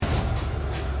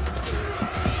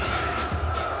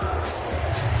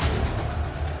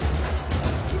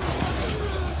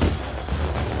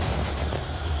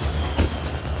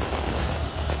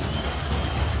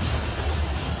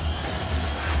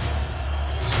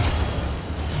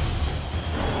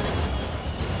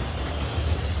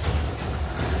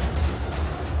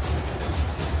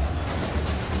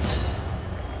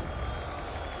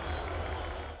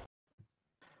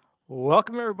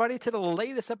Welcome, everybody, to the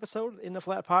latest episode in the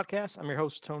Flat Podcast. I'm your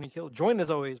host, Tony Hill, joined as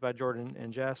always by Jordan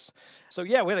and Jess. So,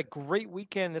 yeah, we had a great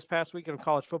weekend this past weekend of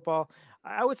college football.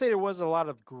 I would say there was a lot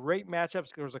of great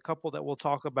matchups. There was a couple that we'll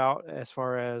talk about as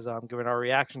far as giving our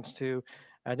reactions to.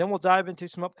 And then we'll dive into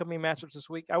some upcoming matchups this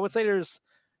week. I would say there's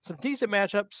some decent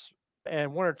matchups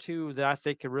and one or two that I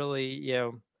think could really,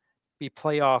 be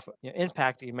playoff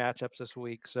impacting matchups this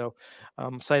week. So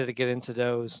I'm excited to get into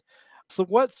those. So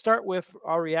let's start with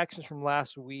our reactions from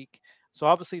last week. So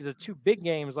obviously the two big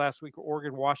games last week were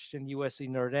Oregon, Washington, USC,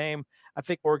 Notre Dame. I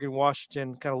think Oregon,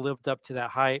 Washington kind of lived up to that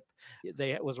hype.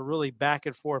 It was a really back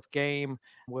and forth game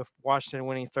with Washington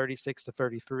winning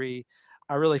 36-33.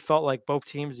 I really felt like both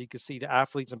teams, you could see the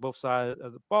athletes on both sides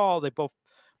of the ball. They both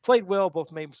played well,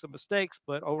 both made some mistakes,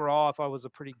 but overall, I thought it was a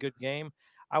pretty good game.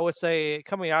 I would say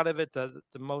coming out of it, the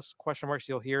most question marks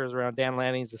you'll hear is around Dan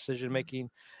Lanning's decision making.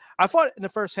 I thought in the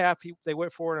first half they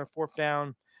went for it on fourth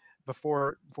down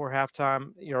before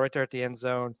halftime, right there at the end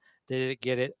zone. They didn't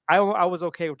get it. I was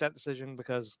okay with that decision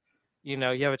because, you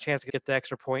have a chance to get the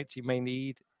extra points you may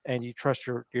need and you trust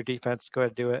your defense. Go ahead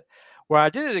and do it. Where I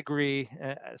didn't agree,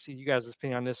 I see you guys'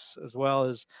 opinion on this as well,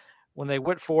 is when they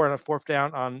went for it on fourth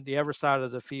down on the other side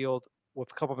of the field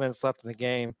with a couple minutes left in the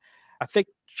game. I think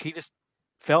he just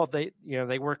felt they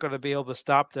weren't going to be able to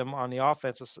stop them on the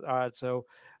offensive side. So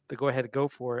to go ahead and go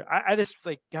for it. I just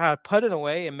put it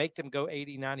away and make them go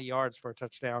 80, 90 yards for a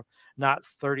touchdown, not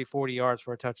 30, 40 yards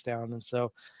for a touchdown. And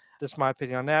so that's my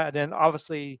opinion on that. And then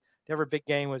obviously the other big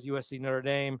game was USC Notre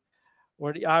Dame,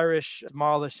 where the Irish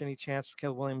demolished any chance of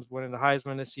Caleb Williams winning the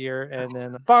Heisman this year. And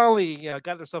then finally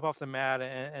got themselves off the mat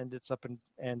and did something.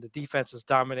 And the defense has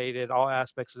dominated all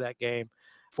aspects of that game,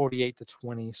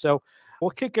 48-20. So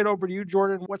we'll kick it over to you,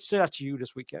 Jordan. What stood out to you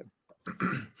this weekend?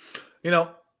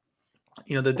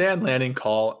 The Dan Lanning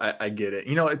call, I get it.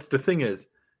 It's the thing is,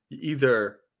 you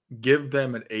either give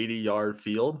them an 80-yard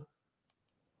field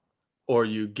or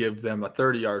you give them a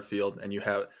 30-yard field and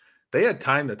they had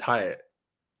time to tie it.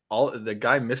 The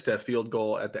guy missed that field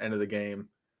goal at the end of the game.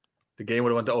 The game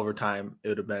would have went to overtime. It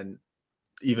would have been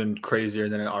even crazier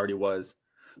than it already was.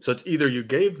 So it's either you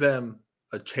gave them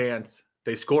a chance.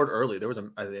 They scored early. There was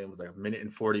I think it was like a minute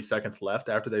and 40 seconds left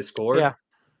after they scored. Yeah.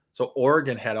 So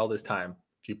Oregon had all this time.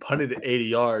 If you punted it 80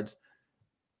 yards,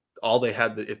 all they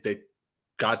had, if they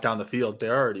got down the field,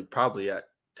 they're already probably at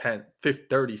 10, 50,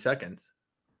 30 seconds.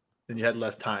 Then you had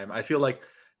less time. I feel like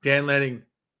Dan Lanning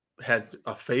had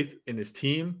a faith in his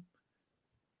team.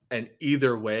 And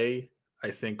either way,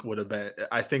 I think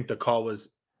the call was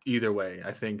either way.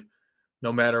 I think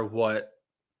no matter what,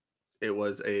 it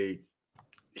was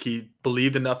he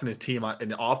believed enough in his team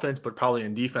in offense, but probably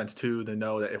in defense too, to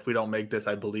know that if we don't make this,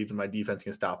 I believe that my defense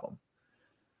can stop them.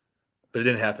 But it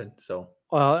didn't happen. So,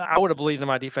 well, I would have believed in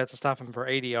my defense to stop him for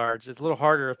 80 yards. It's a little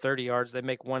harder at 30 yards. They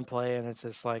make one play, and it's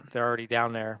just like they're already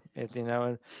down there. And I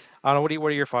don't know. What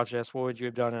are your thoughts, Jess? What would you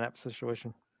have done in that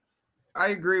situation?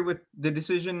 I agree with the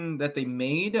decision that they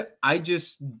made. I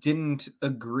just didn't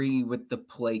agree with the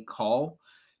play call.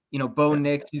 Bo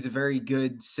Nix, he's a very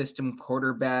good system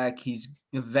quarterback. He's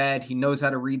a vet. He knows how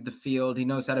to read the field. He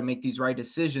knows how to make these right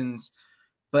decisions.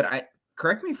 But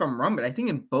correct me if I'm wrong, but I think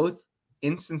in both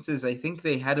instances, I think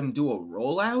they had him do a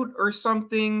rollout or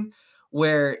something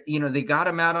where, they got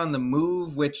him out on the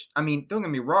move, which, don't get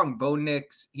me wrong, Bo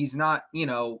Nix, he's not,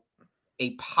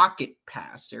 a pocket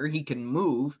passer. He can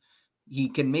move. He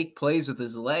can make plays with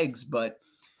his legs, but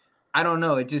I don't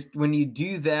know. It just, when you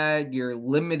do that, you're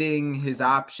limiting his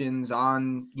options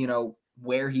on,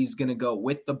 where he's going to go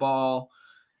with the ball.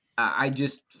 I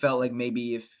just felt like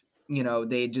maybe if,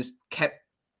 they just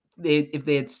if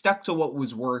they had stuck to what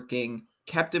was working,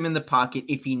 kept him in the pocket,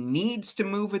 if he needs to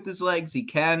move with his legs, he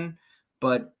can.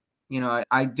 But,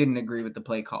 I didn't agree with the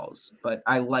play calls, but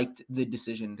I liked the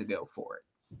decision to go for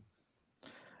it.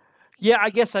 Yeah,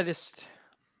 I guess I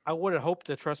would have hoped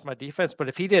to trust my defense, but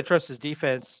if he didn't trust his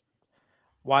defense,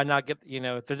 why not get,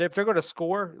 if they're going to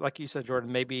score, like you said,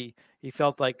 Jordan, maybe he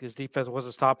felt like his defense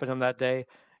wasn't stopping him that day.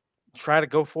 Try to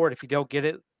go for it. If you don't get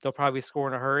it, they'll probably score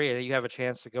in a hurry, and you have a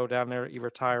chance to go down there, either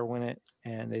tie or win it.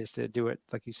 And they just did do it,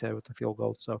 like you said, with the field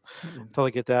goal. So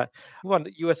totally get that. Move on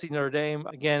to USC Notre Dame.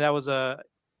 Again, that was a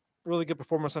really good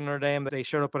performance on Notre Dame. They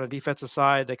showed up on the defensive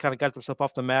side. They kind of got themselves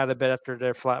off the mat a bit after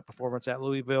their flat performance at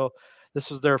Louisville. This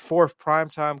was their fourth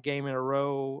primetime game in a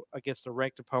row against a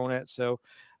ranked opponent. So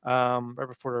right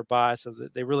before their bye. So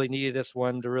they really needed this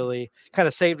one to really kind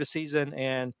of save the season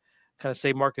and kind of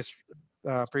save Marcus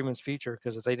Freeman's future,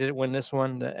 because if they didn't win this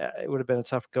one, it would have been a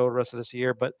tough go the rest of this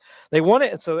year. But they won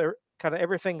it, and so they're kind of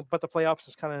everything but the playoffs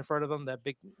is kind of in front of them. That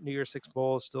big New Year's Six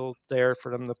Bowl is still there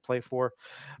for them to play for.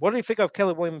 What do you think of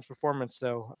Caleb Williams' performance,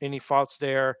 though? Any thoughts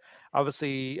there?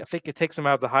 Obviously, I think it takes him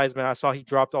out of the Heisman. I saw he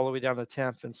dropped all the way down to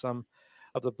 10th in some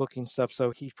of the booking stuff,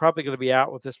 so he's probably going to be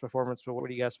out with this performance. But what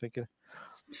are you guys thinking?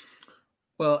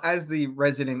 Well, as the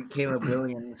resident Caleb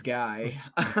Williams guy,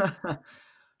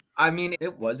 I mean,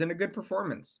 it wasn't a good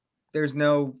performance. There's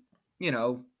no,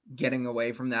 getting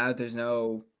away from that. There's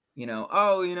no,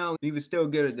 he was still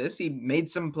good at this. He made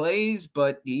some plays,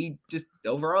 but he just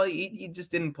overall, he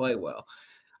just didn't play well.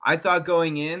 I thought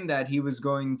going in that he was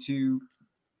going to,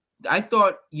 I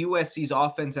thought USC's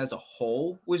offense as a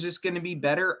whole was just going to be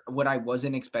better. What I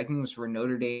wasn't expecting was for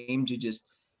Notre Dame to just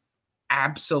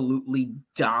absolutely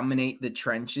dominate the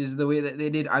trenches the way that they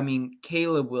did. I mean,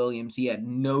 Caleb Williams, he had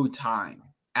no time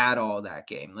at all that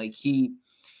game. Like he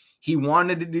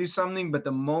wanted to do something, but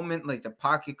the moment like the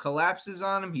pocket collapses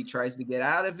on him, he tries to get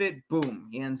out of it. Boom,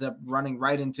 he ends up running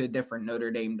right into a different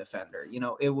Notre Dame defender.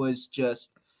 It was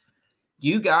just,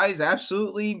 you guys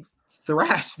absolutely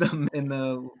thrashed them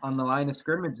on the line of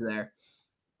scrimmage there.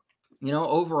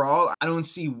 Overall, I don't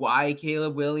see why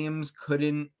Caleb Williams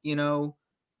couldn't,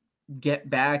 get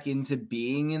back into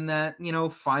being in that,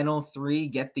 final three,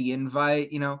 get the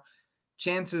invite.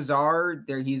 Chances are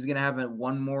he's going to have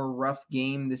one more rough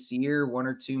game this year, one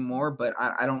or two more, but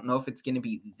I don't know if it's going to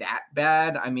be that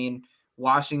bad. I mean,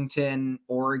 Washington,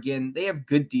 Oregon, they have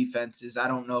good defenses. I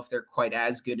don't know if they're quite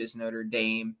as good as Notre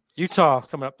Dame. Utah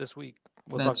coming up this week.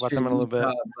 We'll talk about them in a little bit.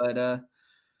 But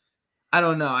I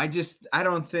don't know. I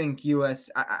don't think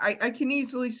I can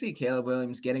easily see Caleb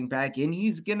Williams getting back in.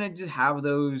 He's going to just have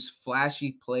those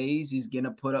flashy plays. He's going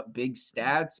to put up big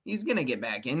stats. He's going to get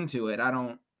back into it.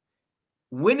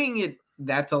 Winning it,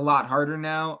 that's a lot harder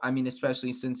now. I mean,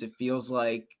 especially since it feels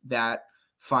like that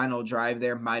final drive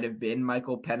there might have been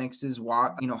Michael Penix's,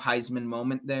 Heisman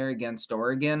moment there against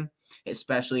Oregon,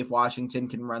 especially if Washington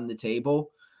can run the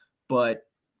table. But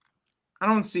I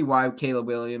don't see why Caleb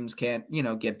Williams can't,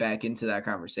 get back into that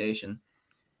conversation.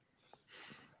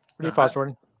 What are your thoughts,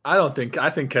 Jordan? I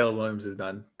think Caleb Williams is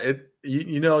done.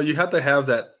 You have to have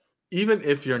that, even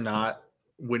if you're not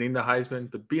winning the Heisman,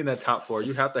 but being that top four,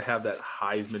 you have to have that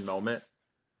Heisman moment.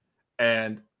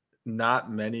 And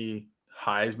not many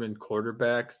Heisman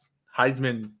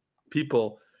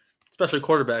people, especially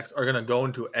quarterbacks, are going to go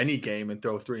into any game and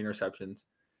throw 3 interceptions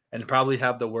and probably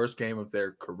have the worst game of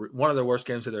their career, one of the worst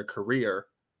games of their career,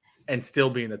 and still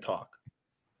be in the talk.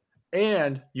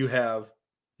 And you have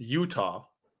Utah,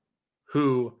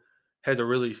 who has a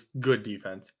really good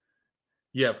defense.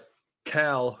 You have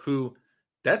Cal, who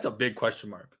that's a big question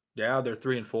mark. Yeah, they're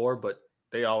 3-4, but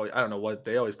they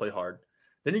always play hard.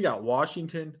 Then you got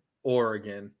Washington,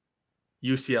 Oregon,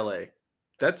 UCLA.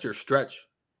 That's your stretch.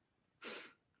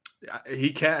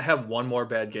 He can't have one more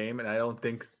bad game, and I don't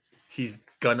think he's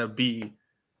gonna be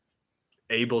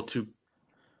able to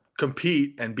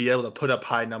compete and be able to put up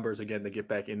high numbers again to get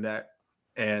back in that.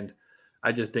 And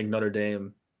I just think Notre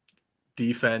Dame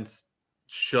defense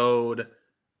showed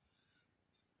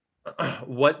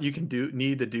what you can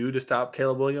need to do to stop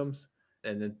Caleb Williams,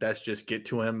 and that's just get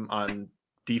to him on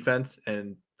defense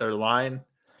and their line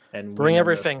and bring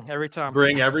everything every time.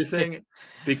 Bring everything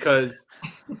because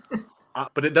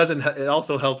but it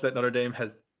also helps that Notre Dame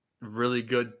has really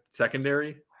good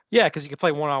secondary. Yeah, because you can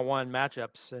play one-on-one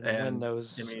matchups and win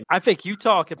those. I think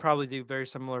Utah could probably do very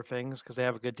similar things because they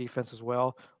have a good defense as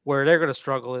well. Where they're going to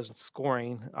struggle is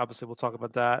scoring. Obviously, we'll talk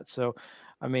about that. So,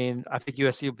 I think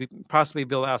USC will possibly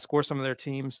be able to outscore some of their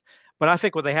teams. But I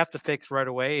think what they have to fix right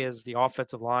away is the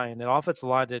offensive line. The offensive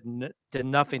line did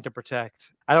nothing to protect.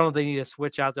 I don't know if they need to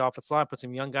switch out the offensive line, put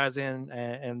some young guys in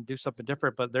and do something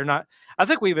different. But they're not. I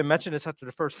think we even mentioned this after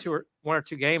the first one or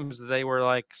two games that they were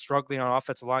like struggling on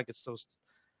offensive line against those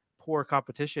poor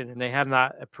competition, and they have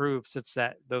not improved since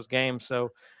those games. So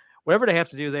whatever they have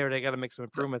to do there, they got to make some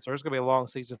improvements, or it's going to be a long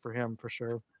season for him for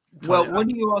sure. Well,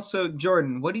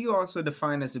 Jordan, what do you also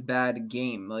define as a bad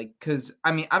game? Like, because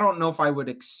I don't know if I would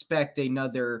expect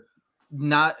another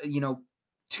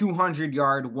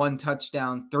 200-yard, 1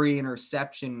 touchdown, 3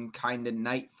 interception kind of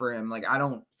night for him. Like,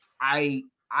 I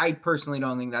personally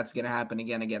don't think that's going to happen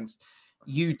again against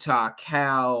Utah,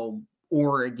 Cal,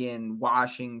 Oregon,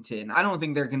 Washington. I don't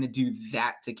think they're going to do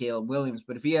that to Caleb Williams,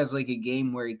 but if he has like a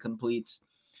game where he completes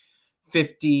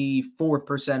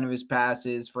 54% of his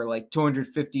passes for like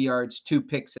 250 yards, 2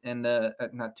 picks and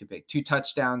 2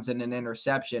 touchdowns and an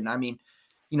interception.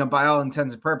 By all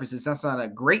intents and purposes, that's not a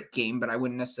great game, but I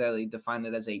wouldn't necessarily define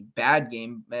it as a bad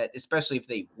game, especially if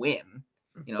they win.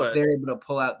 If they're able to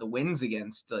pull out the wins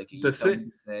against like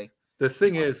the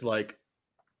thing is, like,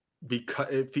 because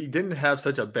if he didn't have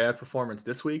such a bad performance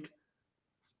this week,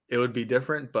 it would be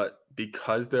different. But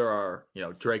because there are,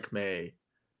 Drake May,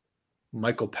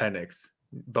 Michael Penix,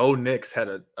 Bo Nix had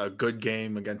a good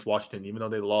game against Washington, even though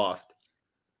they lost.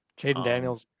 Jaden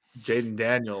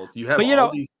Daniels. You have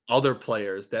all these other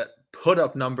players that put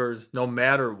up numbers no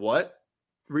matter what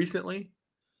recently.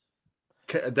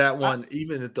 That one,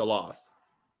 even at the loss.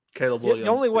 Caleb Williams.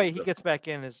 The only way he gets back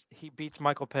in is he beats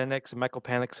Michael Penix, and Michael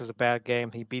Penix has a bad game.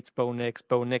 He beats Bo Nix.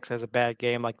 Bo Nix has a bad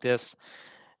game like this,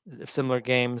 similar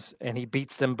games, and he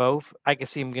beats them both. I can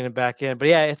see him getting back in. But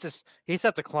yeah, it's just he's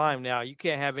at the climb now. You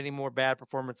can't have any more bad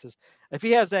performances. If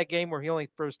he has that game where he only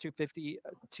throws 250,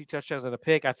 2 touchdowns and a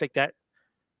pick, I think that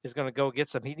is going to go get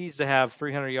some. He needs to have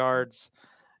 300 yards.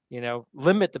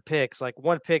 Limit the picks. Like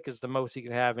one pick is the most he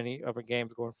can have any other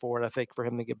games going forward, I think, for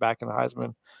him to get back in the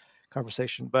Heisman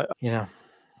conversation. But,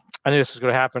 I knew this was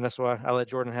going to happen. That's why I let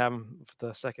Jordan have him for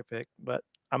the second pick. But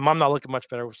I'm not looking much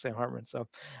better with Sam Hartman. So,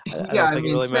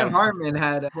 Sam Hartman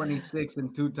had 26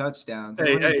 and 2 touchdowns.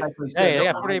 They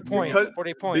got 48 points.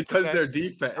 48 points because their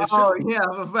defense. Sam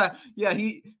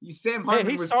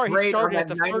Hartman was great on that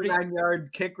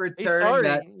 99-yard kick return,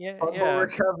 that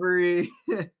recovery.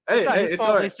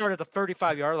 They started at the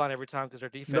 35-yard line every time because their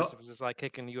defense was just like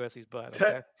kicking USC's butt.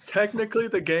 Technically,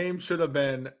 the game should have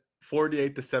been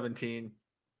 48-17.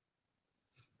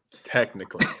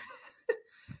 Technically.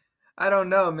 I don't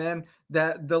know, man.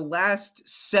 That the last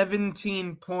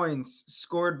 17 points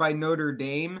scored by Notre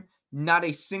Dame, not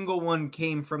a single one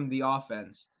came from the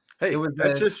offense. Hey,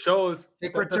 that just shows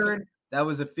kick return. That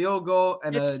was a field goal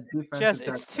and a defensive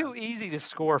touchdown. It's too easy to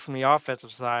score from the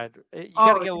offensive side. You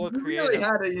got to get a little creative. You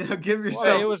really had to, give yourself.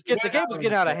 The game was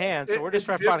getting out of hand, so we're just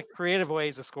trying to find creative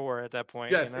ways to score at that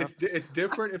point. Yes, it's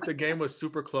different if the game was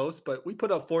super close, but we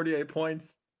put up 48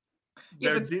 points.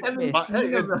 Yeah, but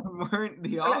 17 of them weren't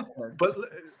the offense. But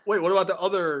wait, what about the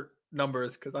other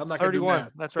numbers? Because I'm not going to do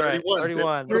math. That's right.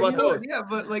 31. What about those? Yeah,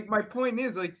 but my point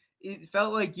is, it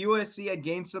felt like USC had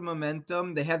gained some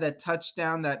momentum. They had that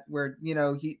touchdown where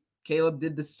Caleb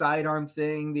did the sidearm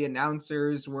thing. The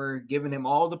announcers were giving him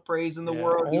all the praise in the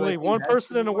world. Only one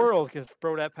person in the world can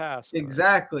throw that pass.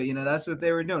 Exactly. That's what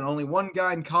they were doing. Only one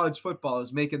guy in college football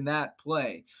is making that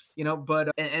play. But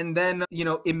and then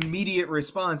immediate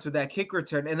response with that kick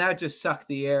return, and that just sucked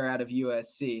the air out of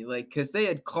USC. Because they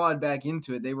had clawed back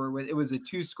into it. It was a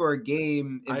 2-score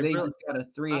game, and they just got a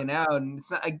 3 and out. And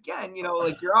it's not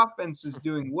your offense is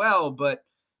doing well, but.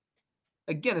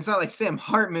 Again, it's not like Sam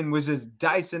Hartman was just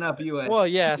dicing up USC. Well,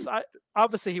 yes,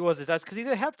 obviously he wasn't dicing because he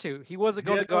didn't have to. He wasn't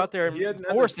going to go out there and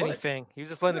force anything. He was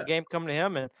just letting the game come to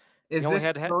him. And is this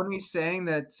Tony saying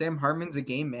that Sam Hartman's a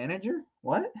game manager?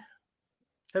 What?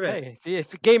 Hey, if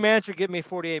the game manager give me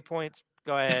 48 points,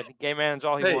 go ahead. Game manager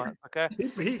all he wants. Okay.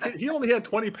 He only had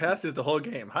 20 passes the whole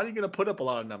game. How are you going to put up a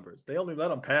lot of numbers? They only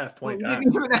let him pass 20 times. He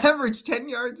didn't even average 10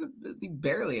 yards. He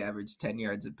barely averaged 10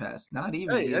 yards a pass. Not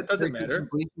even. Hey, that doesn't matter.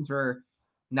 Completions for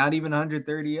not even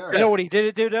 130 yards. You know what he did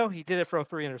it do though? He did it for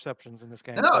 3 interceptions in this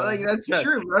game. No, that's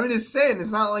true. But I'm just saying,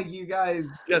 it's not like you guys.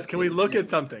 Yes, can we look at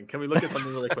something? Really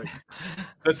quick?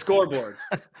 The scoreboard.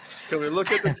 Can we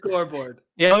look at the scoreboard?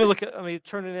 Yeah, let me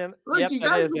turn it in. Look, yep, it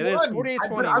is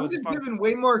 48-20. I'm just giving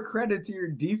way more credit to your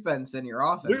defense than your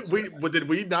offense. Did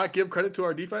we not give credit to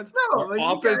our defense? No,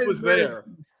 our offense was there.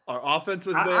 Our offense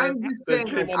was there. I'm just saying,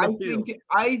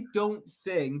 I don't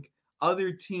think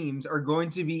other teams are going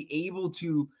to be able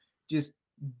to just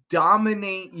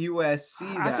dominate USC.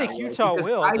 I think Utah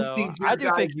will. I do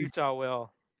think Utah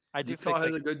will. Utah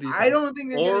has a good defense. I don't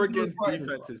think Oregon's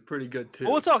defense is pretty good too.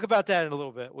 Well, we'll talk about that in a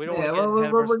little bit. We don't.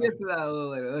 We'll get to that a little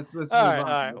later. Let's move on. All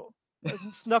right.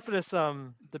 It's enough of this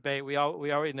debate. We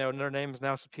already know Notre Dame is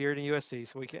now superior to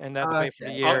USC, so we can end that debate for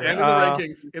the year. And in the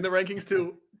rankings. In the rankings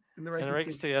too.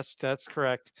 Too. Yes, that's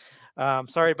correct.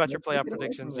 Sorry about your playoff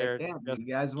predictions there. You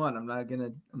guys won. I'm not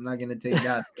gonna take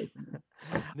that.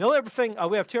 The only other thing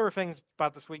we have 2 other things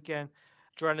about this weekend.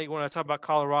 Jordan, you want to talk about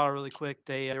Colorado really quick?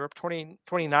 They were up 29-0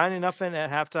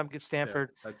 at halftime against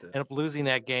Stanford. Yeah, that's it. Ended up losing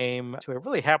that game to a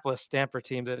really hapless Stanford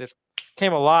team that just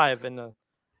came alive in the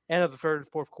end of the third and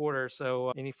fourth quarter.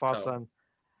 So, any thoughts on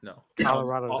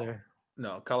Colorado there?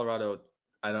 No, Colorado.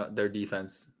 I don't. Their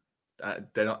defense.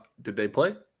 They don't. Did they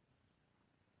play?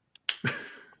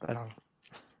 I don't.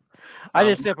 I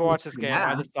just didn't watch this game.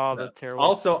 I just saw the terrible.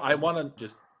 Also, I want to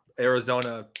just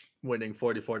Arizona winning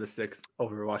 44-6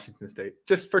 over Washington State,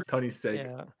 just for Tony's sake.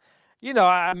 Yeah,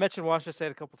 I mentioned Washington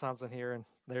State a couple times in here, and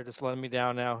they're just letting me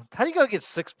down now. How do you go get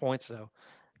 6 points though?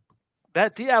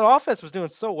 That offense was doing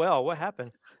so well. What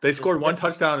happened? They scored 1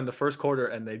 touchdown in the first quarter,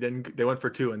 and they went for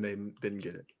 2, and they didn't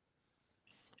get it.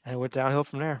 And it went downhill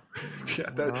from there.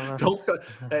 Don't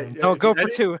don't go for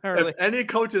two early. If any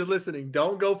coach is listening,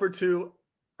 don't go for two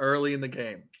early in the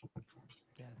game.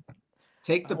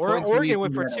 Take the points. Oregon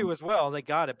went for two as well. They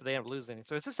got it, but they ended up losing.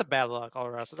 So it's just a bad luck all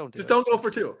around. So don't do it. Just don't go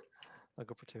for two. I'll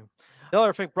go for two. The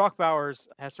other thing, Brock Bowers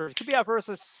has surgery. Could be out for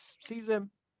this season.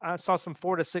 I saw some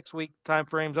 4 to 6 week time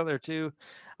frames out there too.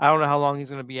 I don't know how long he's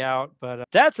going to be out, but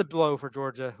that's a blow for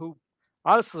Georgia, who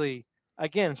honestly,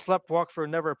 again, walk for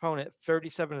another opponent,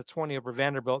 37-20 over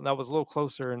Vanderbilt, and that was a little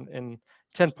closer and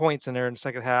 10 points in there in the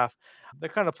second half. They're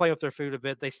kind of playing with their food a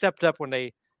bit. They stepped up when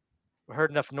they heard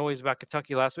enough noise about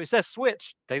Kentucky last week. It says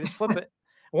switch. They just flip it.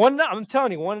 I'm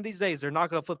telling you, one of these days they're not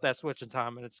going to flip that switch in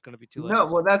time, and it's going to be too late. No,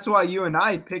 well, that's why you and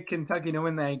I picked Kentucky to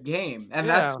win that game, and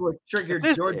that's what triggered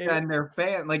Georgia and their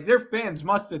fan. Like their fans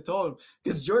must have told them,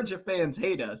 because Georgia fans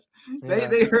hate us.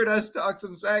 They heard us talk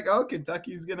some smack. Oh,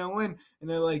 Kentucky's going to win, and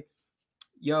they're like,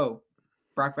 "Yo,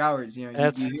 Brock Bowers, you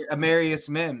hear Amarius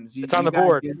Mims. It's on the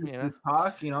board. This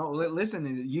talk,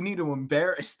 listen, you need to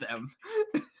embarrass them."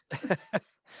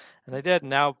 And they did.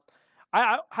 Now,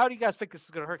 how do you guys think this is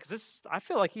going to hurt? Because I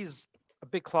feel like he's a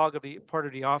big clog of the part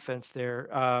of the offense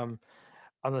there on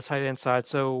the tight end side.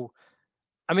 So,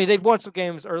 I mean, they've won some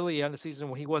games early in the season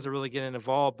when he wasn't really getting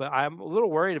involved, but I'm a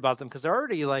little worried about them because they're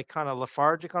already like kind of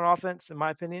lethargic on offense, in my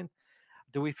opinion.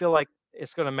 Do we feel like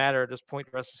it's going to matter at this point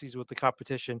the rest of the season with the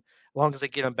competition, as long as they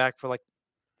get him back for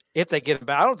if they get him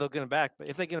back? I don't know if they'll get him back, but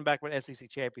if they get him back for an SEC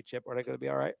championship, are they going to be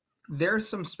all right? There's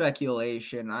some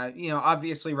speculation.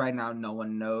 Obviously right now no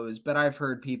one knows, but I've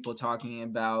heard people talking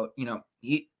about,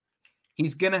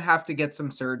 he's going to have to get some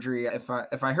surgery. If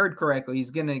I heard correctly, he's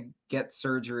going to get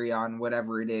surgery on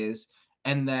whatever it is.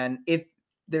 And then if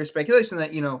there's speculation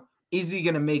that, is he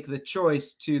going to make the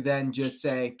choice to then just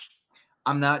say,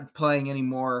 I'm not playing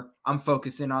anymore. I'm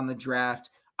focusing on the draft.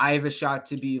 I have a shot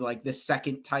to be like the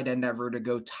second tight end ever to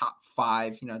go top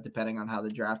 5, depending on how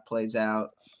the draft plays out.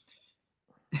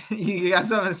 You got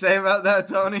something to say about that,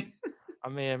 Tony? I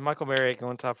mean, Michael Mayer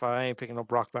going top 5. I ain't picking no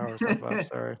Brock Bowers top 5.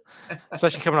 Sorry.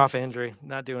 Especially coming off injury.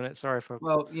 Not doing it. Sorry, folks.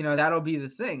 Well, that'll be the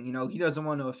thing. He doesn't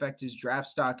want to affect his draft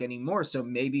stock anymore. So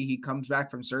maybe he comes back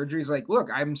from surgery. He's like, look,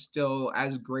 I'm still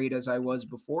as great as I was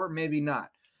before. Maybe not.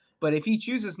 But if he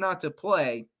chooses not to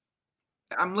play,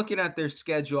 I'm looking at their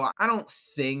schedule. I don't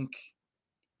think,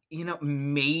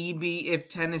 maybe if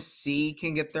Tennessee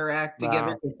can get their act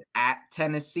together, it's at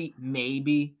Tennessee,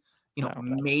 maybe,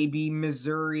 maybe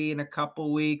Missouri in a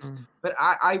couple weeks. But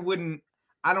I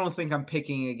don't think I'm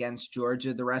picking against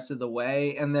Georgia the rest of the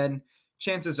way. And then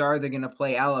chances are they're going to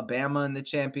play Alabama in the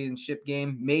championship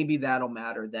game. Maybe that'll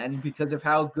matter then because of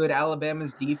how good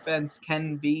Alabama's defense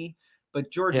can be. But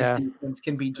Georgia's defense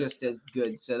can be just as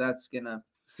good. So that's going to.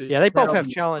 They both have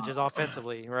challenges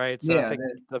offensively, right? So I think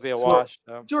they'll be a wash.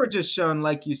 So. Georgia's shown,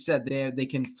 like you said, they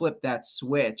can flip that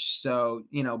switch. So,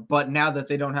 but now that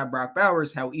they don't have Brock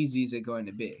Bowers, how easy is it going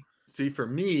to be? See, for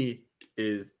me,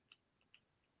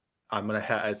 I'm going to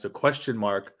have it's a question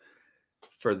mark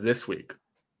for this week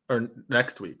or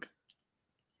next week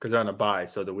because they're on a bye.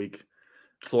 So the week,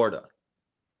 Florida.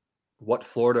 What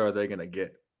Florida are they going to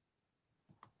get?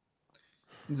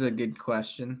 It's a good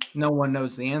question. No one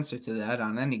knows the answer to that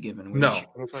on any given week. No.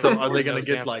 So are they going to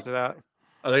get are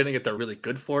they going to get the really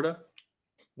good Florida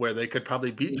where they could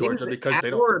probably beat Georgia because they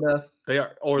don't Florida. They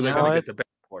are, or they're going to get the best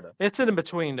Florida. It's in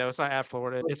between though. It's not at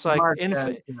Florida. It's like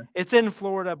it's in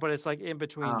Florida, but it's like in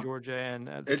between Georgia and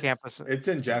the campus. It's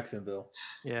in Jacksonville.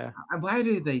 Yeah. Why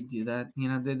do they do that?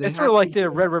 It's sort of like the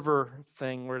Red River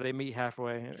thing where they meet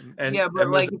halfway. But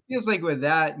it feels like with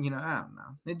that, I don't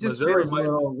know. It just feels a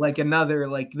little like another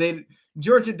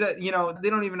Georgia. They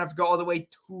don't even have to go all the way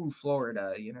to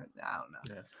Florida. I don't know.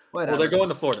 Yeah. Well, they're going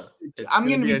to Florida. I'm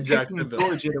going to be picking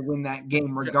Georgia to win that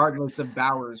game, regardless of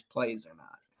Bowers plays or not.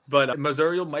 But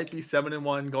Missouri might be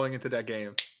 7-1 going into that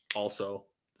game also.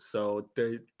 So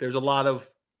there's a lot of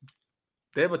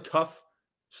 – they have a tough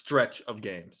stretch of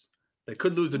games. They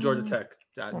could lose to Georgia Tech,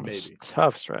 maybe.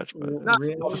 Tough stretch. But not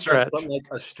a stretch, but like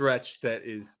a stretch that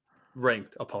is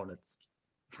ranked opponents.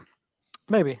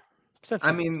 Maybe.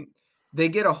 I mean, they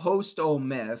get a host Ole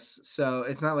Miss, so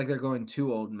it's not like they're going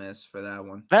to Ole Miss for that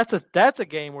one. That's a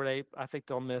game where I think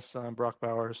they'll miss Brock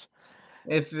Bowers.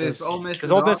 If Ole Miss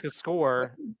could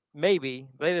score, maybe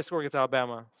they didn't score against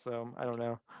Alabama, so I don't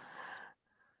know.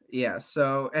 Yeah.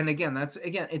 So, and again,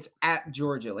 it's at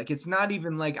Georgia. Like, it's not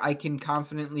even like I can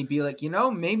confidently be like,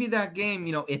 maybe that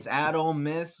game, it's at Ole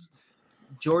Miss.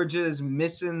 Georgia is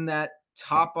missing that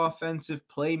top offensive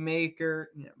playmaker,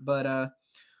 but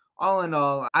all in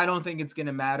all, I don't think it's going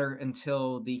to matter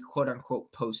until the quote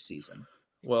unquote postseason.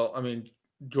 Well, I mean,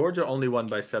 Georgia only won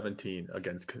by 17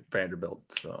 against Vanderbilt,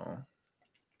 so.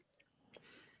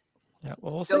 Yeah,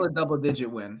 well, we'll Still see. a double-digit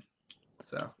win.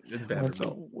 So It's Wins-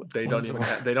 Vanderbilt. They wins-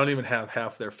 don't even have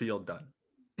half their field done.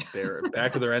 Their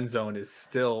back of their end zone is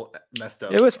still messed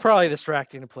up. It was probably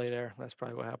distracting to play there. That's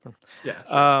probably what happened. Yeah.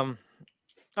 Sure.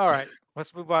 All right,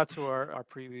 let's move on to our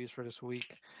previews for this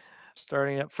week.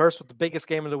 Starting up first with the biggest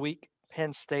game of the week,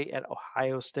 Penn State at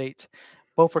Ohio State.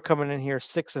 Both are coming in here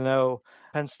 6-0.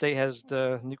 Penn State has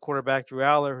the new quarterback, Drew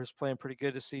Aller, who's playing pretty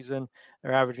good this season.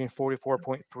 They're averaging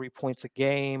 44.3 points a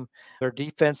game. Their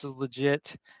defense is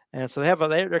legit. And so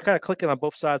they're kind of clicking on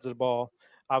both sides of the ball.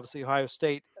 Obviously, Ohio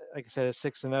State, like I said, is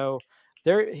 6-0.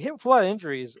 They're hit with a lot of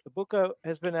injuries. Ibuka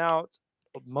has been out.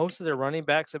 Most of their running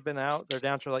backs have been out. They're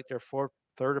down to like their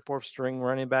third or fourth string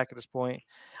running back at this point.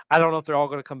 I don't know if they're all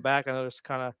going to come back. I know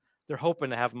they're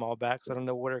hoping to have them all back. So I don't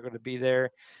know what are going to be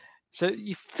there. So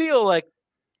you feel like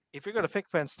if you're going to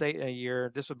pick Penn State in a year,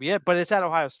 this would be it. But it's at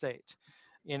Ohio State.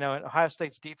 And Ohio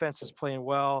State's defense is playing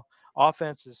well.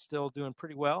 Offense is still doing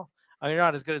pretty well. I mean, they're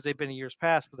not as good as they've been in years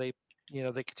past, but they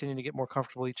continue to get more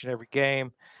comfortable each and every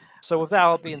game. So with that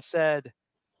all being said,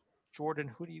 Jordan,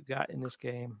 who do you got in this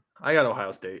game? I got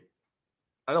Ohio State.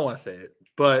 I don't want to say it,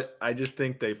 but I just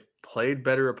think they've played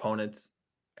better opponents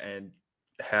and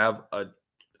have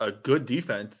a good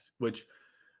defense, which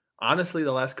honestly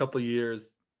the last couple of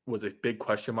years was a big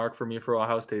question mark for me for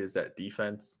Ohio State is that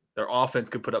defense. Their offense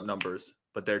could put up numbers,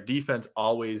 but their defense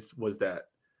always was that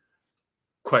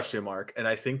question mark. And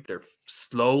I think they're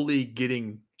slowly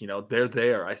getting, they're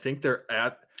there. I think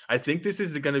this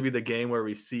is going to be the game where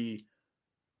we see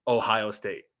Ohio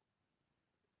State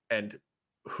and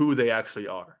who they actually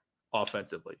are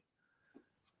offensively.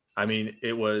 I mean,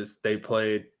 they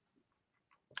played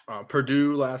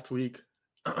Purdue last week,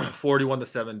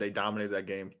 41-7. They dominated that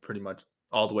game pretty much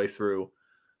all the way through.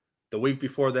 The week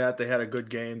before that, they had a good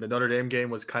game. The Notre Dame game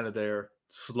was kind of their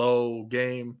slow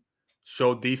game,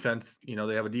 showed defense. They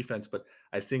have a defense, but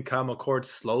I think Kyle McCord's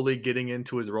slowly getting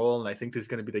into his role, and I think this is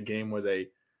going to be the game where they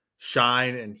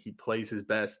shine and he plays his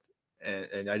best.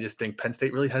 And I just think Penn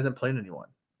State really hasn't played anyone.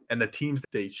 And the teams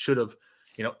that they should have,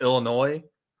 Illinois,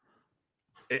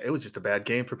 it was just a bad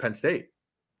game for Penn State.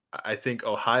 I think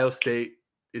Ohio State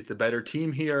is the better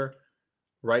team here.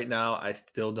 Right now, I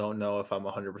still don't know if I'm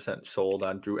 100% sold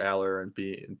on Drew Aller and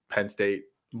being Penn State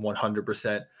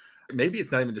 100%. Maybe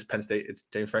it's not even just Penn State. It's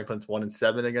James Franklin's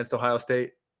 1-7 against Ohio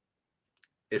State.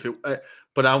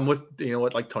 But I'm with,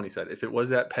 like Tony said, if it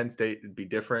was at Penn State, it'd be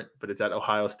different, but it's at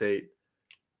Ohio State.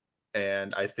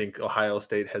 And I think Ohio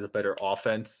State has a better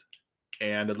offense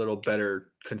and a little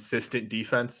better consistent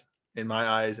defense in my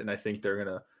eyes. And I think they're going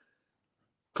to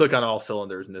click on all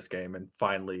cylinders in this game and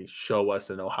finally show us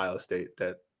in Ohio State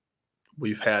that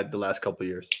we've had the last couple of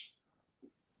years.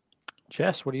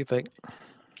 Jess, what do you think?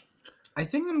 I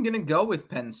think I'm going to go with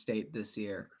Penn State this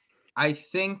year. I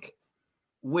think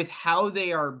with how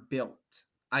they are built,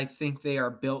 I think they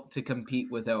are built to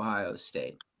compete with Ohio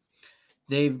State.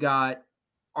 They've got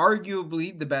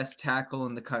arguably the best tackle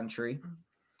in the country.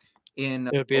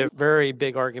 It would be a very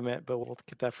big argument, but we'll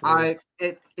get that for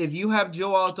you. If you have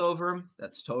Joe Alt over him,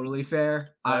 that's totally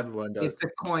fair. Everyone does. It's a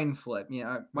coin flip.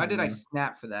 Why did I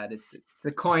snap for that? It's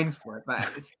the coin flip.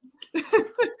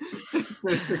 It's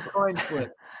the coin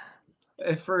flip.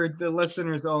 For the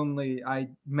listeners only, I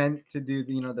meant to do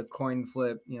the coin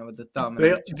flip, with the thumb.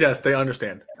 They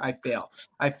understand. I fail.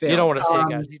 You don't want to see it,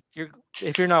 guys.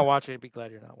 If you're not watching, be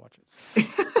glad you're not watching.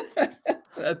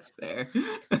 That's fair.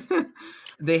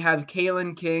 They have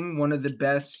Kalen King, one of the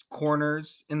best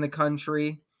corners in the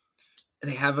country.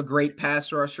 They have a great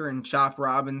pass rusher in Chop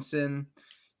Robinson.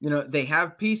 They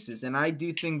have pieces, and I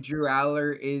do think Drew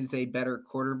Aller is a better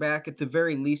quarterback. At the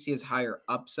very least, he has higher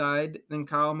upside than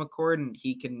Kyle McCord, and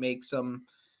he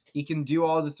can do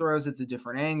all the throws at the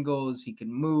different angles. He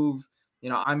can move.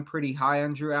 I'm pretty high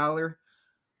on Drew Aller,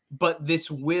 but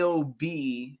this will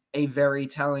be a very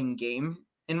telling game,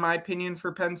 in my opinion,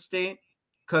 for Penn State,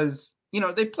 because,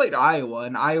 they played Iowa,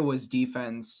 and Iowa's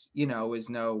defense, is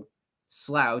no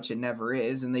slouch. It never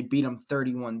is, and they beat them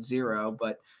 31-0,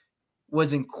 but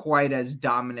wasn't quite as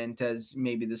dominant as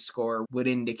maybe the score would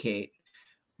indicate.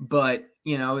 But,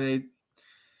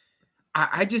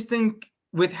 I just think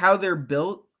with how they're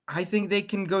built, I think they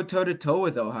can go toe-to-toe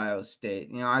with Ohio State.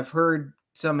 I've heard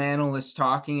some analysts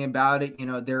talking about it.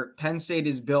 Penn State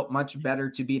is built much better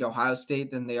to beat Ohio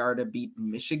State than they are to beat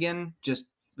Michigan, just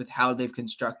with how they've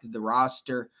constructed the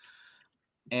roster.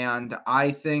 And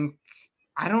I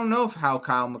don't know how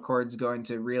Kyle McCord's going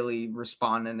to really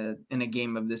respond in a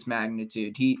game of this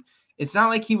magnitude. It's not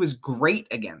like he was great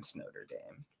against Notre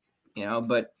Dame,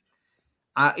 but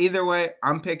either way,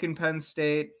 I'm picking Penn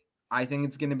State. I think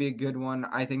it's going to be a good one.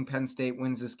 I think Penn State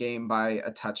wins this game by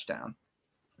a touchdown.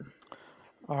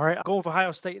 All right, I'm going with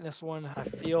Ohio State in this one. I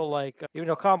feel like even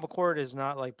though Colin McCord is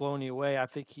not like blowing you away, I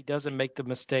think he doesn't make the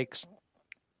mistakes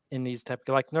in these type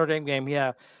like Notre Dame game.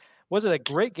 Yeah, wasn't a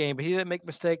great game, but he didn't make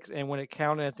mistakes. And when it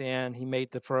counted at the end, he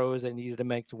made the throws they needed to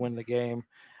make to win the game.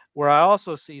 Where I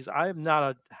also see is I am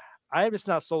just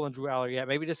not sold on Drew Aller yet.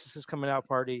 Maybe this is his coming out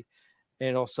party and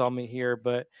it'll sell me here.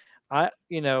 But I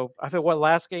feel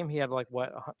last game he had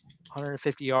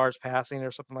 150 yards passing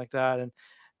or something like that. And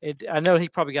I know he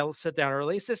probably got to sit down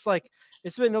early. It's just like,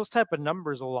 it's been those type of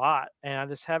numbers a lot. And I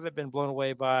just haven't been blown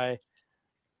away by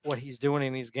what he's doing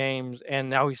in these games. And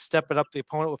now he's stepping up the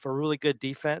opponent with a really good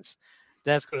defense.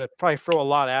 That's going to probably throw a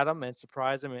lot at him and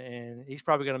surprise him. And he's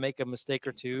probably going to make a mistake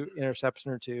or two,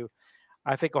 interception or two.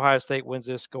 I think Ohio State wins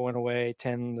this going away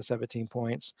 10 to 17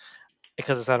 points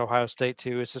because it's at Ohio State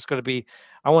too. It's just going to be,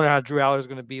 I wonder how Drew Aller is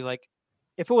going to be like.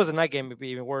 If it was a night game, it'd be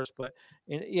even worse. But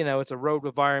it's a road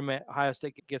environment. Ohio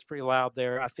State gets pretty loud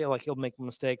there. I feel like he'll make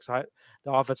mistakes. The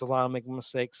offensive line will make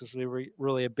mistakes. It's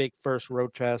really a big first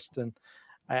road test, and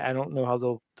I don't know how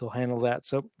they'll handle that.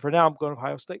 So for now, I'm going to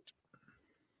Ohio State.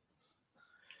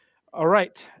 All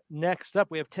right. Next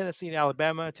up, we have Tennessee and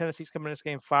Alabama. Tennessee's coming in this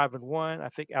game 5-1. I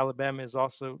think Alabama is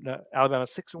also Alabama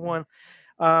 6-1.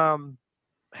 I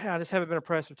just haven't been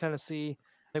impressed with Tennessee.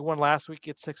 They won last week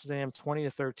at Texas A&M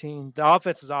 20-13. The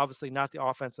offense is obviously not the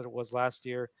offense that it was last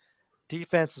year.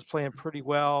 Defense is playing pretty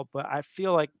well, but I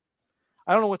feel like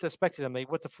I don't know what to expect of them. They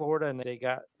went to Florida and they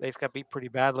just got beat pretty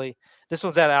badly. This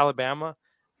one's at Alabama,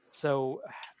 so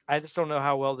I just don't know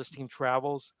how well this team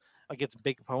travels against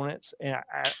big opponents, and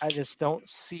I just don't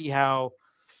see how.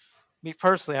 Me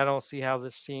personally, I don't see how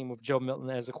this team with Joe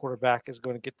Milton as a quarterback is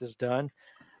going to get this done.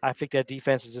 I think that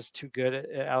defense is just too good at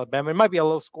Alabama. It might be a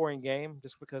low-scoring game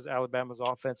just because Alabama's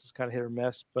offense is kind of hit or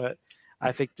miss, but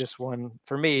I think this one,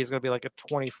 for me, is going to be like a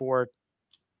 24-10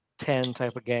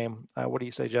 type of game. What do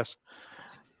you say, Jess?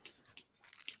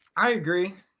 I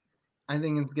agree. I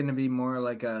think it's going to be more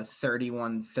like a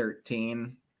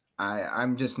 31-13.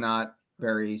 I'm just not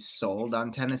very sold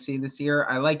on Tennessee this year.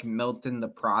 I like Milton, the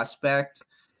prospect,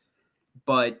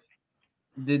 but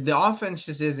the offense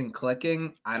just isn't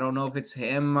clicking. I don't know if it's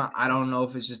him. I don't know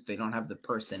if it's just they don't have the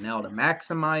personnel to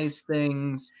maximize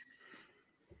things.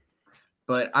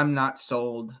 But I'm not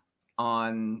sold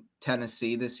on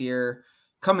Tennessee this year.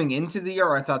 Coming into the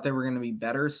year, I thought they were going to be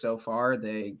better. So far,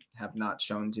 they have not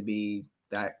shown to be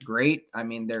that great. I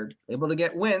mean, they're able to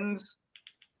get wins,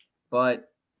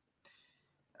 but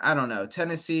I don't know.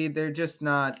 Tennessee, they're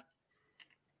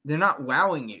not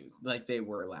wowing you like they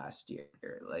were last year.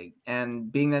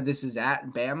 And being that this is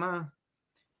at Bama,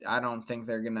 I don't think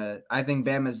they're gonna. I think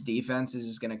Bama's defense is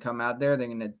just gonna come out there.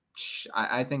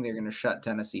 I think they're gonna shut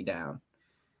Tennessee down.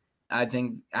 I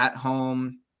think at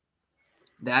home,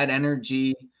 that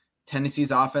energy,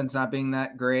 Tennessee's offense not being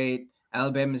that great,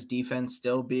 Alabama's defense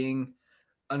still being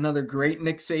another great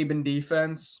Nick Saban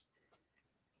defense.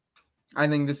 I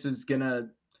think this is gonna.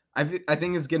 I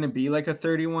think it's going to be like a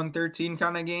 31-13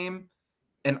 kind of game,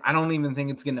 and I don't even think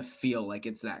it's going to feel like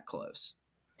it's that close.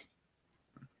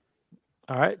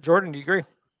 All right, Jordan, do you agree?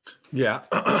 Yeah,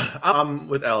 I'm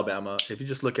with Alabama. If you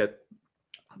just look at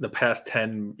the past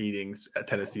 10 meetings at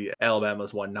Tennessee,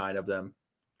 Alabama's won 9 of them.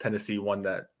 Tennessee won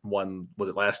was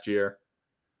it last year?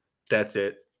 That's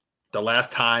it. The last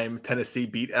time Tennessee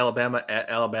beat Alabama at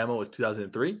Alabama was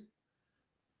 2003.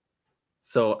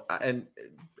 So, and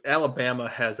Alabama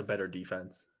has a better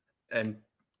defense, and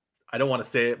I don't want to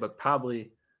say it, but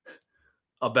probably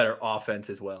a better offense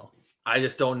as well. I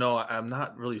just don't know. I'm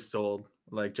not really sold,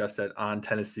 like Jess said, on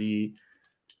Tennessee.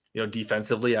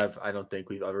 Defensively, I don't think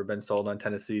we've ever been sold on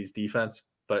Tennessee's defense,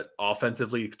 but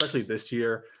offensively, especially this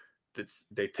year,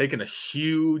 they've taken a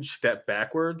huge step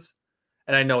backwards.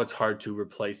 And I know it's hard to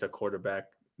replace a quarterback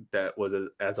that was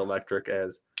as electric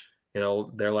as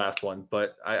their last one.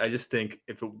 But I just think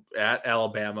if at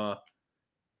Alabama,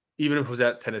 even if it was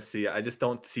at Tennessee, I just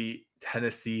don't see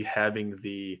Tennessee having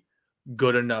the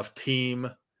good enough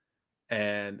team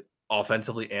and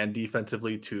offensively and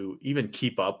defensively to even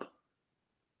keep up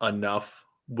enough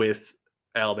with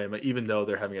Alabama, even though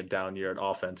they're having a down year at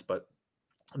offense. But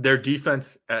their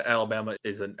defense at Alabama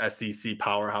is an SEC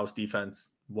powerhouse defense,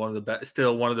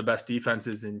 still one of the best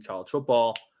defenses in college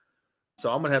football. So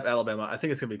I'm going to have Alabama. I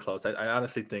think it's going to be close. I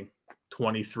honestly think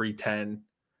 23-10.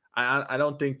 I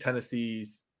don't think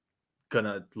Tennessee's going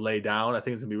to lay down. I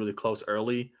think it's going to be really close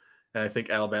early. And I think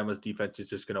Alabama's defense is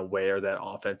just going to wear that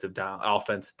offense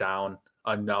down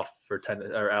enough for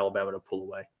Alabama to pull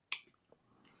away.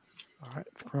 All right,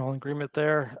 we're all in agreement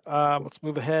there. Let's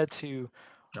move ahead to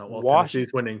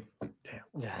Tennessee's winning.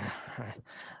 Damn. Yeah.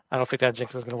 I don't think that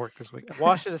jinx is going to work this week.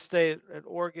 Washington State and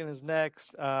Oregon is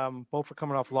next. Both are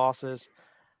coming off losses.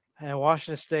 And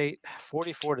Washington State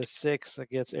 44-6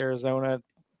 against Arizona.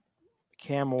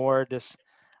 Cam Ward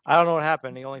I don't know what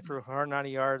happened. He only threw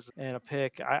 190 yards and a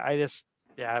pick. I just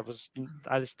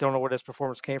don't know where this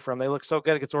performance came from. They look so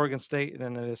good against Oregon State, and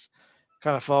then it just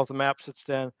kind of fell off the map since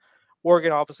then.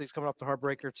 Oregon obviously is coming off the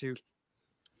heartbreaker to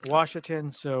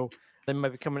Washington, so they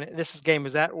might be coming in. This game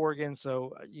is at Oregon,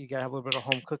 so you got to have a little bit of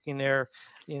home cooking there,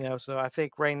 So I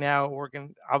think right now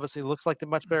Oregon obviously looks like the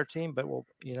much better team, but what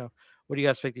do you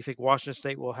guys think? Do you think Washington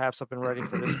State will have something ready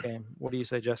for this game? What do you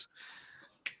say, Jess?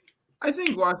 I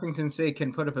think Washington State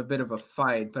can put up a bit of a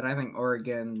fight, but I think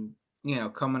Oregon,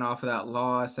 coming off of that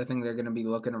loss, I think they're going to be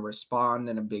looking to respond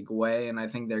in a big way, and I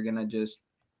think they're going to just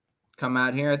come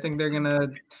out here. I think they're going to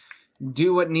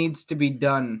do what needs to be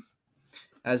done,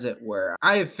 as it were.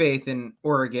 I have faith in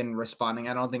Oregon responding.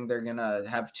 I don't think they're going to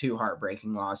have two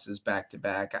heartbreaking losses back to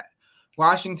back.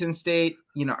 Washington State,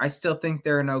 I still think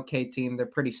they're an okay team. They're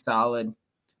pretty solid,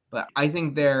 but I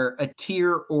think they're a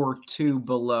tier or two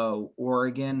below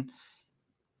Oregon,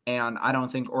 and I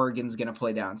don't think Oregon's going to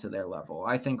play down to their level.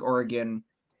 I think Oregon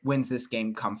wins this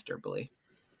game comfortably.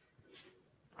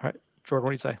 All right, Jordan, what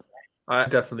do you say? I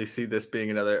definitely see this being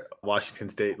another Washington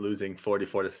State losing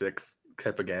 44-6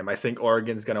 type of game. I think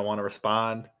Oregon's going to want to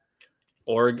respond.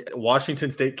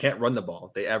 Washington State can't run the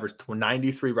ball. They average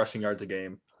 93 rushing yards a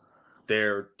game.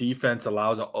 Their defense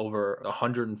allows over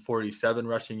 147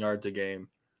 rushing yards a game.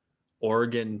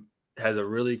 Oregon has a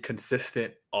really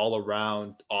consistent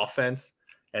all-around offense,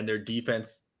 and their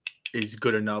defense is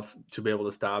good enough to be able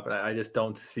to stop. And I just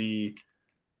don't see –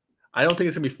 I don't think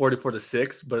it's going to be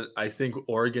 44-6, but I think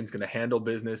Oregon's going to handle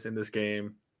business in this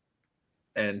game.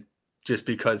 And just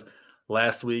because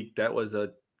last week that was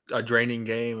a draining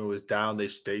game, it was down.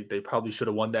 They probably should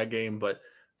have won that game, but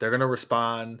they're going to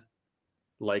respond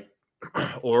like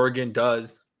Oregon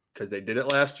does, because they did it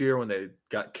last year when they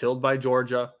got killed by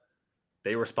Georgia.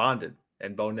 They responded,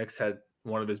 and Bo Nix had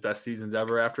one of his best seasons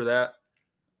ever after that.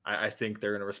 I think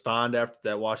they're going to respond after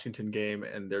that Washington game,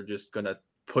 and they're just going to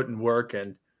put in work,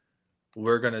 and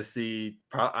we're going to see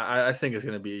I think it's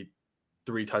going to be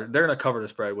 3 touchdowns. They're going to cover the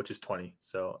spread, which is 20.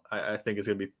 So I think it's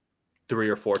going to be 3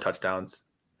 or 4 touchdowns.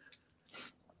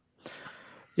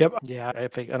 Yep. Yeah, I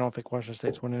don't think Washington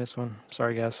State's winning this one.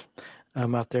 Sorry, guys.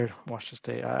 I'm out there, Washington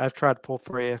State. I've tried to pull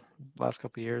for you last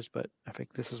couple of years, but I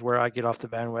think this is where I get off the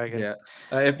bandwagon. Yeah.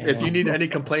 If you need any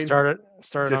complaints,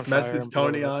 start just message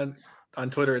Tony on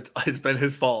Twitter. It's been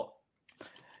his fault.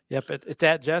 Yep, it's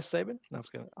at Jess Saban. No, I'm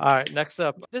just kidding. All right, next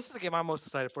up. This is the game I'm most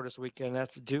excited for this weekend.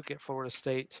 That's Duke at Florida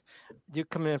State. Duke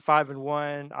coming in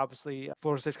 5-1. Obviously,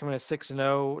 Florida State's coming in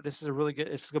 6-0. This is a really good.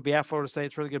 It's going to be at Florida State.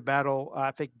 It's a really good battle.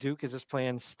 I think Duke is just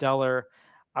playing stellar.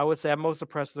 I would say I'm most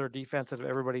impressed with their defense of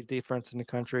everybody's defense in the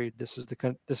country. This is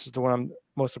the one I'm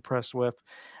most impressed with.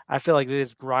 I feel like they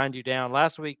just grind you down.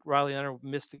 Last week, Riley Leonard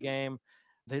missed the game.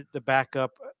 The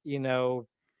backup,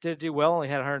 did do well. Only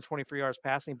had 123 yards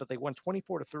passing, but they won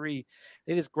 24-3.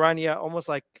 They just grind you out, almost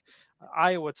like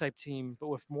Iowa type team, but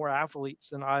with more athletes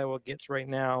than Iowa gets right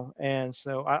now. And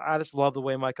so I just love the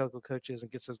way Mike Elko coaches and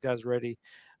gets those guys ready.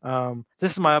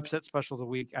 This is my upset special of the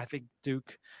week. I think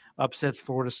Duke upsets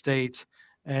Florida State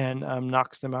and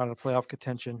knocks them out of playoff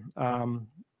contention.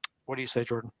 What do you say,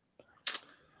 Jordan?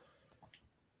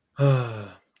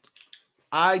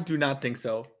 I do not think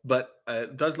so, but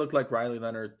it does look like Riley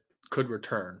Leonard could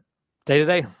return day to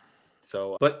day.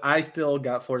 So, but I still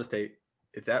got Florida State.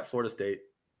 It's at Florida State.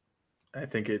 I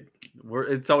think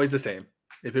it's always the same.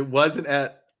 If it wasn't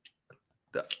at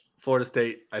the Florida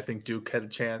State, I think Duke had a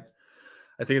chance.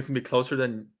 I think it's gonna be closer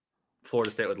than Florida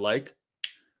State would like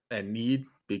and need,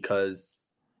 because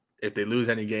if they lose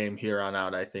any game here on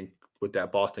out, I think with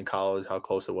that Boston College, how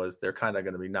close it was, they're kind of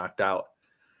going to be knocked out.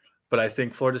 But I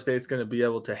think Florida State's going to be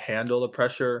able to handle the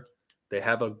pressure. They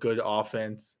have a good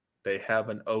offense. They have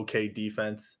an okay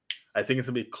defense. I think it's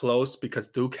going to be close because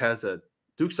Duke's a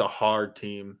hard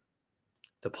team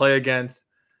to play against.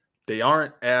 They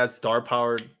aren't as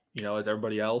star-powered, as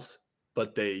everybody else,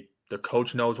 but the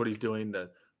coach knows what he's doing.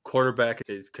 The quarterback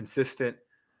is consistent,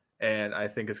 and I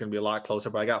think it's going to be a lot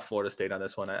closer. But I got Florida State on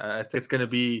this one. I think it's going to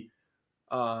be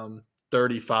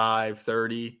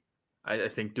 35-30. I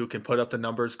think Duke can put up the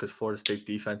numbers because Florida State's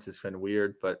defense has been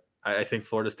weird, but I think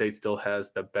Florida State still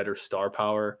has the better star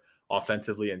power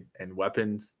offensively and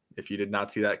weapons. If you did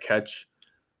not see that catch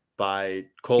by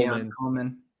Coleman,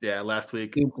 last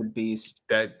week, he's a beast.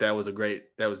 That was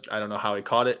I don't know how he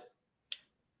caught it.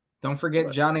 Don't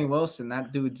forget Johnny Wilson.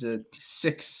 That dude's a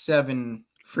 6'7"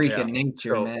 freak of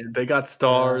nature, so man. They got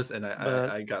stars, and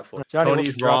I got Florida.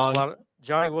 Tony's wrong.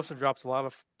 Johnny Wilson drops a lot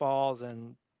of balls,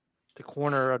 and the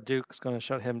corner of Duke's going to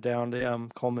shut him down,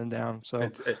 Coleman down. So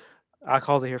I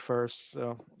called it here first.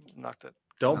 So knocked it.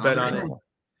 Don't bet on it.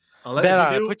 Unless bet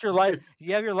on it. Put your life.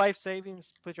 You have your life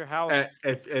savings. Put your house.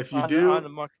 If you do, on the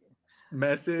market.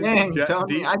 Message. Dang,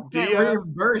 Tony, I can't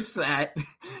reimburse that.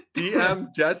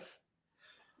 DM Jess.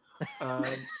 Put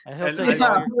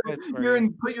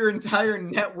your entire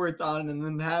net worth on and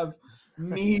then have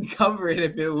me cover it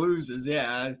if it loses.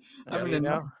 Yeah, I'm in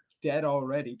debt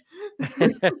already.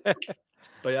 But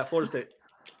yeah, Florida State.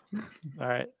 All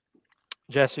right,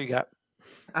 Jess, who you got?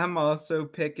 I'm also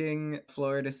picking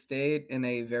Florida State in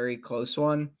a very close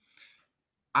one.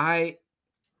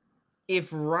 If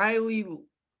Riley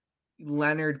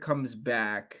Leonard comes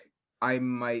back, I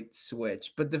might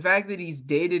switch. But the fact that he's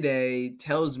day-to-day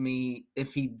tells me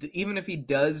even if he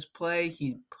does play,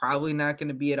 he's probably not going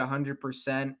to be at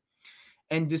 100%.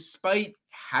 And despite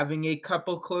having a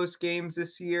couple close games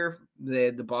this year, the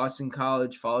Boston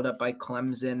College followed up by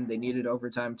Clemson. They needed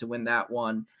overtime to win that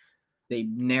one. They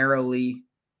narrowly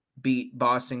beat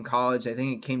Boston College. I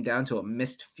think it came down to a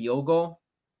missed field goal,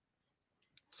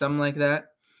 something like that.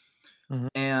 Mm-hmm.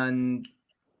 And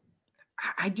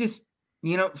I just,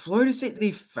 Florida State,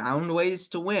 they found ways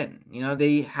to win.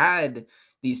 They had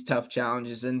these tough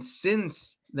challenges. And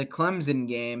since the Clemson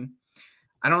game,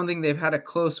 I don't think they've had a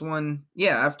close one.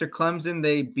 Yeah, after Clemson,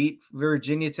 they beat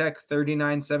Virginia Tech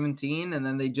 39-17, and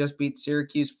then they just beat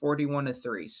Syracuse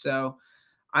 41-3. So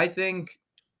I think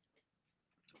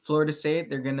Florida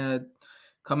State, they're going to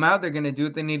come out. They're going to do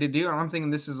what they need to do. I'm thinking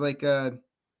this is like a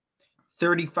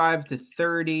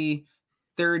 35-30,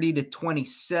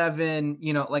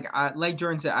 30-27. Like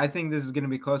Jordan said, I think this is going to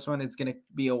be a close one. It's going to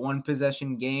be a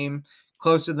one-possession game,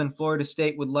 closer than Florida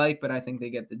State would like, but I think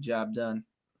they get the job done.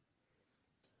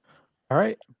 All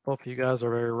right. Both of you guys are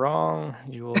very wrong.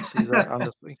 You will see that on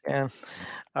this weekend.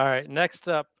 All right. Next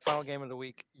up, final game of the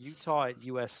week, Utah at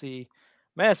USC.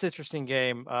 Man, it's an interesting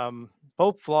game.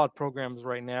 Both flawed programs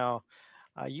right now.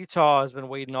 Utah has been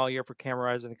waiting all year for Cam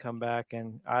Rising to come back,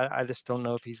 and I just don't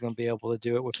know if he's going to be able to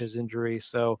do it with his injury.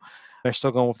 So they're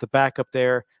still going with the backup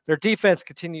there. Their defense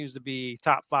continues to be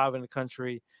top 5 in the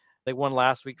country. They won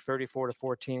last week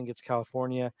 34-14 against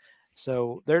California.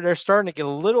 So they're starting to get a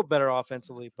little better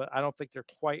offensively, but I don't think they're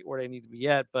quite where they need to be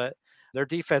yet. But their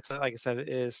defense, like I said,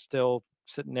 is still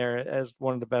sitting there as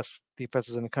one of the best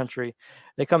defenses in the country.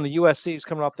 They come to USC, who's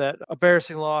coming off that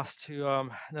embarrassing loss to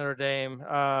Notre Dame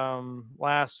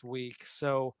last week.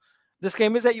 So this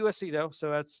game is at USC, though.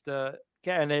 So that's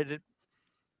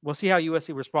we'll see how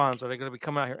USC responds. Are they going to be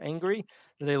coming out here angry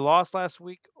that they lost last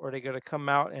week, or are they going to come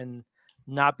out and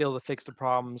not be able to fix the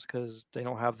problems because they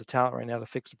don't have the talent right now to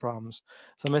fix the problems?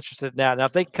 So I'm interested in that. Now,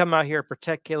 if they can come out here and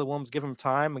protect Caleb Williams, give him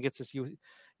time against this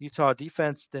Utah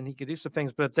defense, then he could do some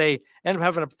things. But if they end up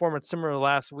having a performance similar to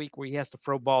last week where he has to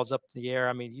throw balls up in the air,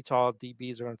 I mean, Utah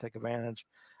DBs are going to take advantage.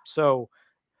 So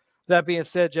that being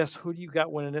said, Jess, who do you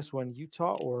got winning this one,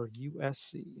 Utah or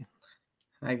USC?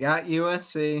 I got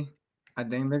USC. I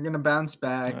think they're going to bounce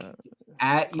back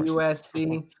at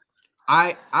USC.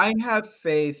 I have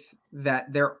faith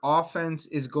that their offense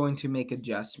is going to make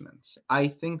adjustments. I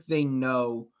think they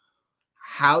know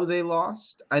how they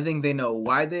lost. I think they know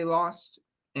why they lost.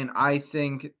 And I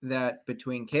think that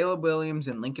between Caleb Williams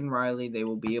and Lincoln Riley, they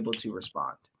will be able to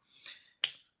respond.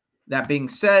 That being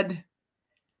said,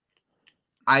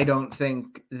 I don't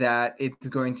think that it's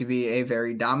going to be a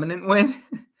very dominant win.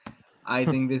 I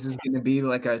think this is going to be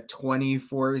like a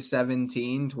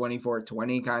 24-17,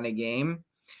 24-20 kind of game.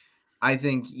 I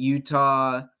think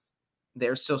Utah,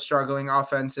 they're still struggling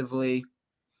offensively.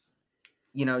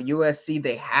 USC,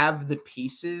 they have the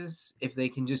pieces if they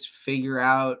can just figure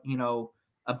out,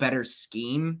 a better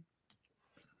scheme.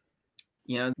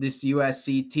 This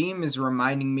USC team is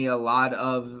reminding me a lot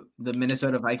of the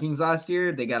Minnesota Vikings last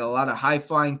year. They got a lot of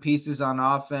high-flying pieces on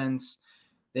offense.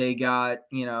 They got,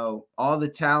 all the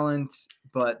talent,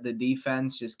 but the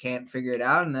defense just can't figure it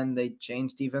out. And then they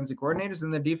changed defensive coordinators,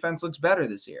 and the defense looks better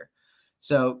this year.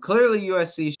 So clearly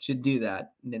USC should do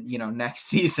that, next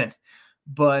season.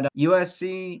 But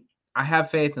USC, I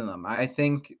have faith in them. I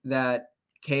think that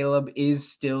Caleb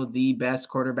is still the best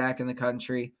quarterback in the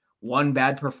country. One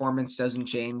bad performance doesn't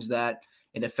change that.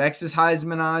 It affects his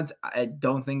Heisman odds. I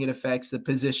don't think it affects the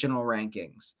positional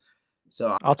rankings.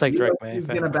 So I'll take Drake May. He's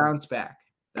going to bounce back.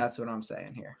 That's what I'm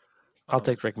saying here. I'll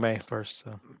take Drake May first.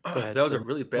 So that was a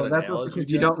really bad analogy. That's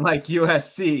because you don't like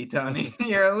USC, Tony.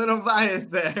 You're a little biased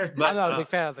there. I'm not a big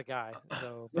fan of the guy,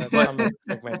 but I'm a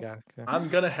Drake May guy. Okay. I'm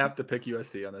going to have to pick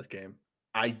USC on this game.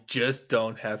 I just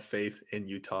don't have faith in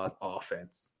Utah's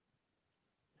offense.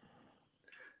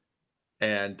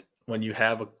 And when you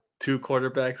have two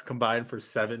quarterbacks combined for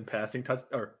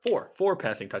four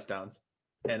passing touchdowns,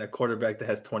 and a quarterback that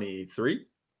has 23.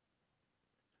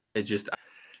 It just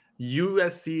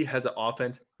USC has an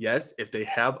offense. Yes, if they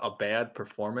have a bad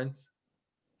performance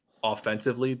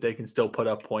offensively, they can still put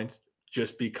up points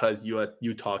just because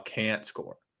Utah can't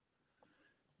score.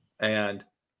 And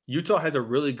Utah has a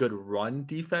really good run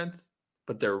defense,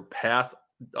 but their pass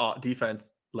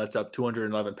defense lets up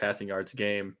 211 passing yards a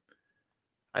game.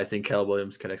 I think Caleb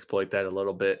Williams can exploit that a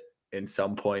little bit in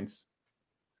some points.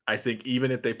 I think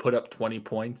even if they put up 20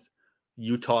 points,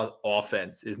 Utah's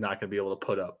offense is not going to be able to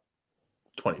put up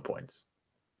 20 points.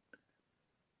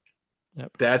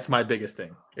 Yep. That's my biggest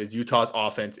thing, is Utah's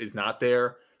offense is not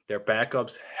there. Their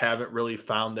backups haven't really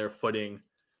found their footing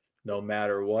no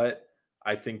matter what.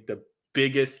 I think the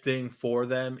biggest thing for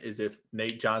them is if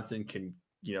Nate Johnson can,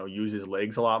 use his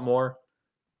legs a lot more.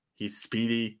 He's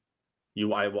speedy.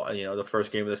 The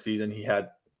first game of the season, he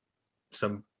had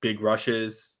some big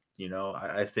rushes.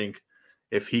 I think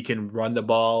if he can run the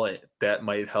ball, that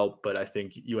might help. But I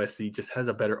think USC just has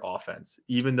a better offense.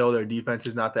 Even though their defense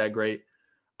is not that great,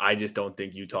 I just don't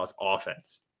think Utah's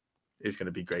offense is going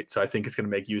to be great. So I think it's going to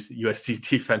make USC's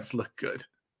defense look good.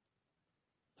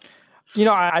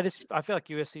 I feel like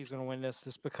USC is going to win this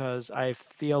just because I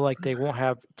feel like they won't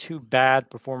have two bad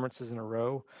performances in a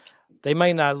row. They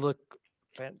might not look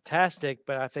fantastic,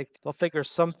 but I think they'll figure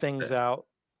some things out,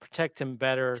 protect him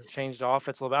better, change the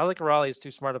offense a little bit. I think Raleigh is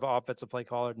too smart of an offensive play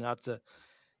caller not to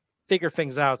figure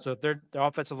things out. So if their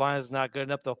offensive line is not good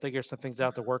enough, they'll figure some things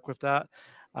out to work with that.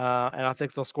 And I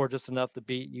think they'll score just enough to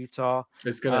beat Utah.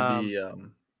 It's going to be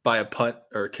by a punt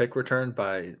or kick return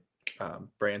by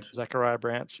Branch. Zachariah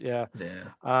Branch, yeah.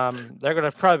 Yeah. They're going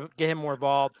to probably get him more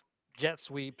ball, jet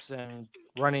sweeps, and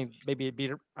running. Maybe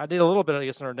I did a little bit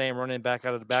against Notre Dame, running back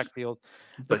out of the backfield.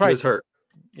 But he was hurt.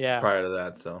 Yeah. Prior to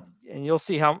that, so. And you'll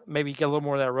see how maybe get a little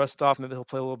more of that rust off. Maybe he'll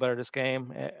play a little better this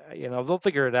game. They'll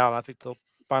figure it out. I think they'll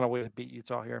find a way to beat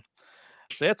Utah here.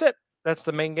 So that's it. That's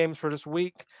the main games for this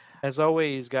week. As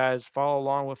always, guys, follow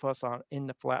along with us on In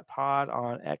the Flat Pod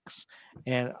on X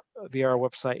and via our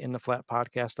website,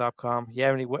 intheflatpodcast.com. If you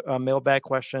have any mailbag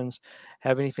questions,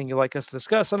 have anything you'd like us to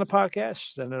discuss on the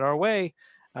podcast, send it our way.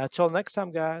 Until next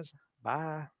time, guys.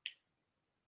 Bye.